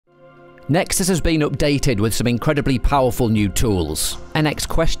NeXus has been updated with some incredibly powerful new tools.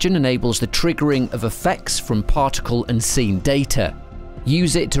 nxQuestion enables the triggering of effects from particle and scene data.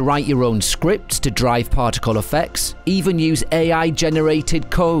 Use it to write your own scripts to drive particle effects, even use AI-generated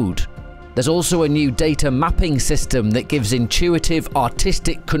code. There's also a new data mapping system that gives intuitive,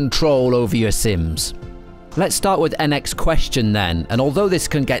 artistic control over your sims. Let's start with nxQuestion then, and although this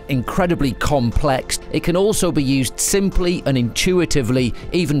can get incredibly complex, it can also be used simply and intuitively,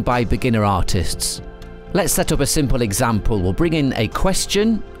 even by beginner artists. Let's set up a simple example. We'll bring in a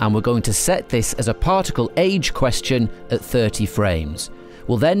question, and we're going to set this as a particle age question at 30 frames.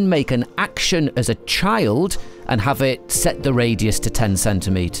 We'll then make an action as a child and have it set the radius to 10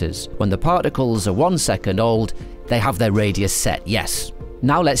 centimeters. When the particles are 1 second old, they have their radius set, yes.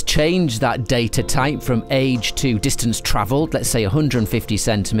 Now let's change that data type from age to distance travelled, let's say 150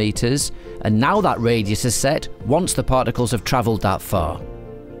 centimeters, and now that radius is set once the particles have travelled that far.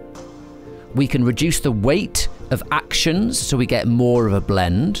 We can reduce the weight of actions so we get more of a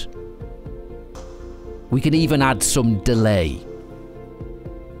blend. We can even add some delay.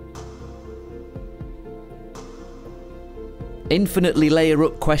 Infinitely layer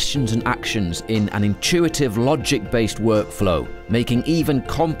up questions and actions in an intuitive logic-based workflow, making even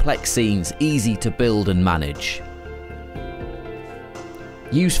complex scenes easy to build and manage.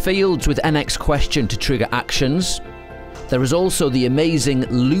 Use fields with nxQuestion to trigger actions. There is also the amazing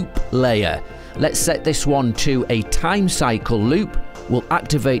loop layer. Let's set this one to a time cycle loop. We'll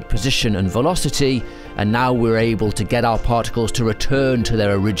activate position and velocity, and now we're able to get our particles to return to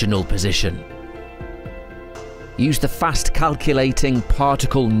their original position. Use the fast calculating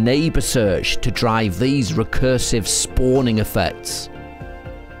particle neighbour search to drive these recursive spawning effects.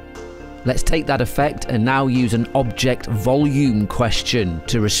 Let's take that effect and now use an object volume question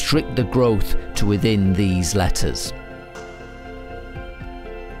to restrict the growth to within these letters.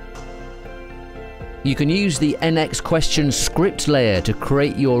 You can use the nxQuestion script layer to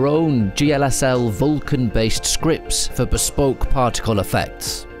create your own GLSL Vulkan-based scripts for bespoke particle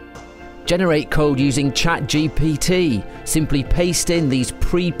effects. Generate code using ChatGPT. Simply paste in these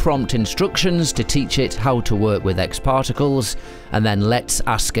pre-prompt instructions to teach it how to work with X particles, and then let's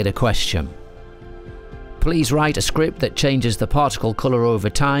ask it a question. Please write a script that changes the particle color over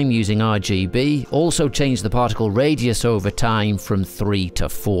time using RGB. Also change the particle radius over time from 3 to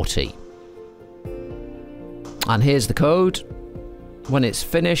 40. And here's the code. When it's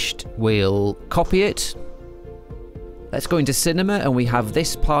finished, we'll copy it. Let's go into Cinema and we have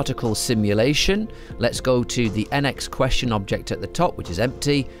this particle simulation. Let's go to the nxQuestion object at the top, which is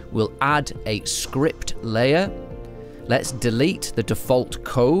empty. We'll add a script layer. Let's delete the default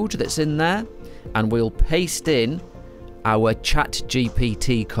code that's in there, and we'll paste in our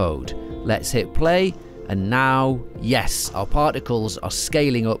ChatGPT code. Let's hit play, and now, yes, our particles are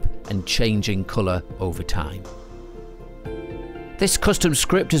scaling up and changing color over time. This custom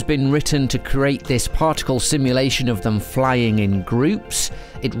script has been written to create this particle simulation of them flying in groups.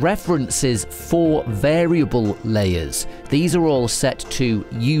 It references 4 variable layers. These are all set to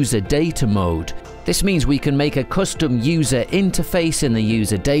user data mode. This means we can make a custom user interface in the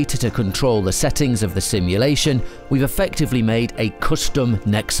user data to control the settings of the simulation. We've effectively made a custom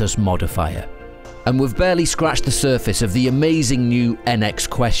NeXus modifier. And we've barely scratched the surface of the amazing new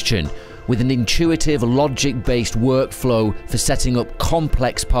nxQuestion, with an intuitive logic-based workflow for setting up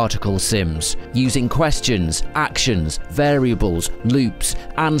complex particle sims. Using questions, actions, variables, loops,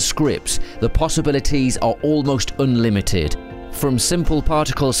 and scripts, the possibilities are almost unlimited. From simple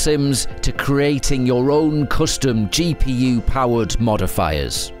particle sims to creating your own custom GPU-powered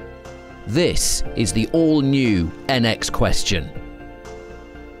modifiers. This is the all-new nxQuestion.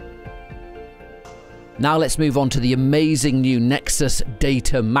 Now let's move on to the amazing new NeXus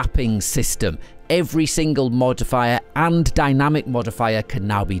data mapping system. Every single modifier and dynamic modifier can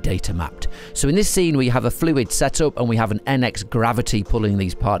now be data mapped. So in this scene we have a fluid setup and we have an NX gravity pulling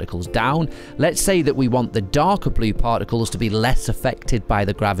these particles down. Let's say that we want the darker blue particles to be less affected by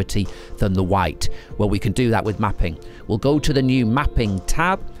the gravity than the white. Well, we can do that with mapping. We'll go to the new mapping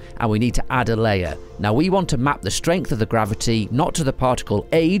tab and we need to add a layer. Now we want to map the strength of the gravity not to the particle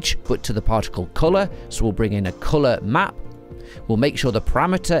age but to the particle color, so we'll bring in a color map. We'll make sure the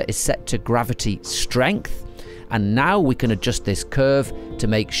parameter is set to gravity strength, and now we can adjust this curve to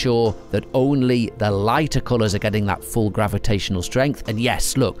make sure that only the lighter colors are getting that full gravitational strength. And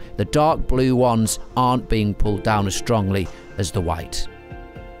yes, look, the dark blue ones aren't being pulled down as strongly as the white.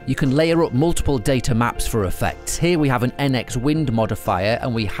 You can layer up multiple data maps for effects. Here we have an NX wind modifier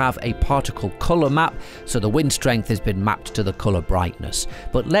and we have a particle color map, so the wind strength has been mapped to the color brightness.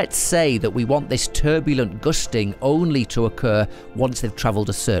 But let's say that we want this turbulent gusting only to occur once they've traveled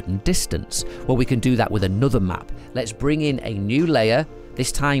a certain distance. Well, we can do that with another map. Let's bring in a new layer,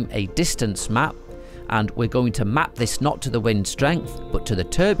 this time a distance map, and we're going to map this not to the wind strength but to the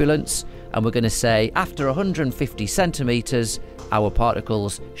turbulence, and we're going to say after 150 centimeters our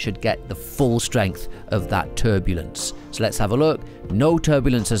particles should get the full strength of that turbulence. So let's have a look. No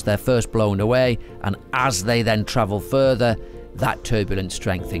turbulence as they're first blown away, and as they then travel further, that turbulence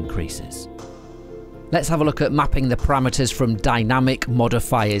strength increases. Let's have a look at mapping the parameters from dynamic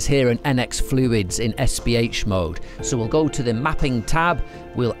modifiers here in NX Fluids in SPH mode. So we'll go to the mapping tab,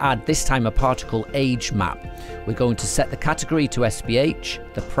 we'll add this time a particle age map. We're going to set the category to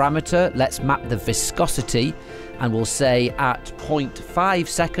SPH, the parameter, let's map the viscosity, and we'll say at 0.5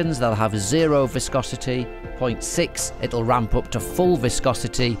 seconds they'll have 0 viscosity, 0.6 it'll ramp up to full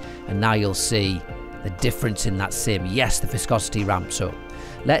viscosity, and now you'll see the difference in that sim. Yes, the viscosity ramps up.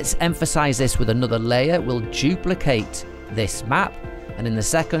 Let's emphasize this with another layer. We'll duplicate this map, and in the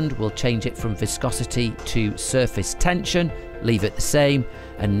second we'll change it from viscosity to surface tension, leave it the same,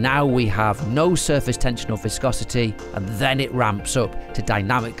 and now we have no surface tension or viscosity, and then it ramps up to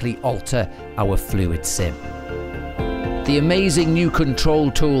dynamically alter our fluid sim. The amazing new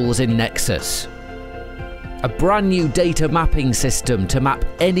control tools in NeXus. A brand new data mapping system to map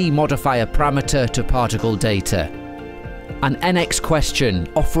any modifier parameter to particle data. An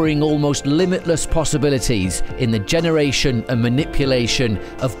nxQuestion offering almost limitless possibilities in the generation and manipulation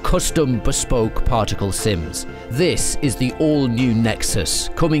of custom bespoke particle sims. This is the all-new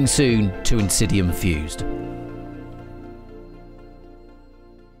NeXus, coming soon to INSYDIUM Fused.